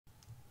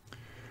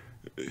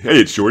Hey,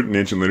 it's Jordan,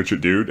 Ancient Literature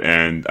Dude,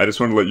 and I just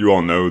want to let you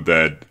all know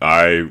that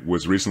I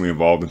was recently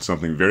involved in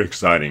something very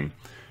exciting.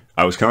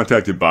 I was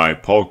contacted by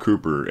Paul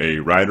Cooper, a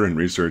writer and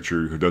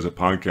researcher who does a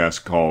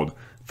podcast called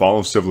Fall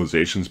of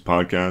Civilizations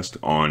podcast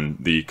on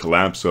the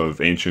collapse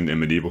of ancient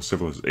and medieval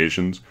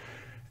civilizations,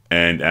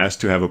 and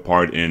asked to have a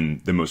part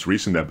in the most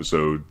recent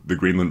episode, The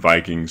Greenland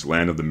Vikings,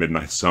 Land of the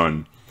Midnight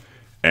Sun.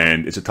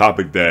 And it's a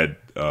topic that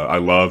I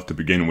love to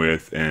begin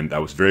with, and I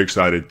was very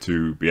excited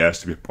to be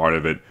asked to be a part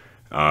of it.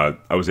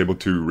 I was able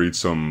to read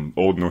some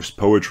Old Norse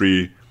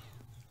poetry.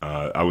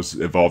 I was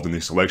involved in the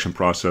selection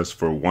process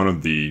for one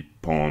of the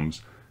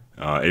poems,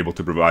 able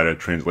to provide a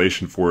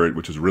translation for it,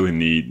 which was really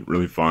neat,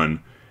 really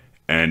fun.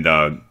 And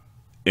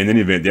in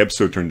any event, the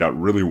episode turned out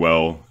really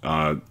well.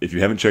 If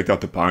you haven't checked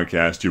out the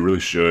podcast, you really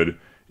should.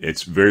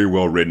 It's very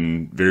well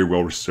written, very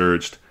well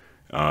researched,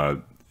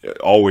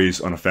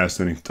 always on a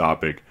fascinating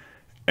topic.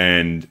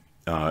 And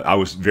I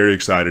was very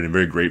excited and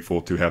very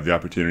grateful to have the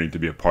opportunity to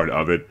be a part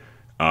of it.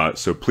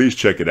 So please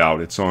check it out.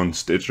 It's on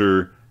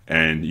Stitcher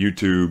and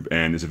YouTube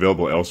and is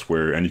available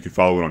elsewhere. And you can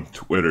follow it on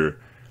Twitter.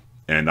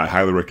 And I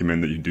highly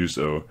recommend that you do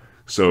so.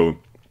 So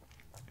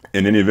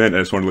in any event, I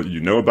just wanted to let you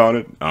know about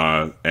it.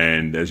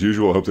 And as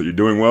usual, I hope that you're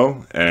doing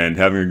well and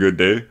having a good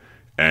day.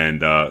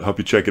 And hope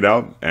you check it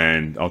out.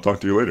 And I'll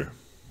talk to you later.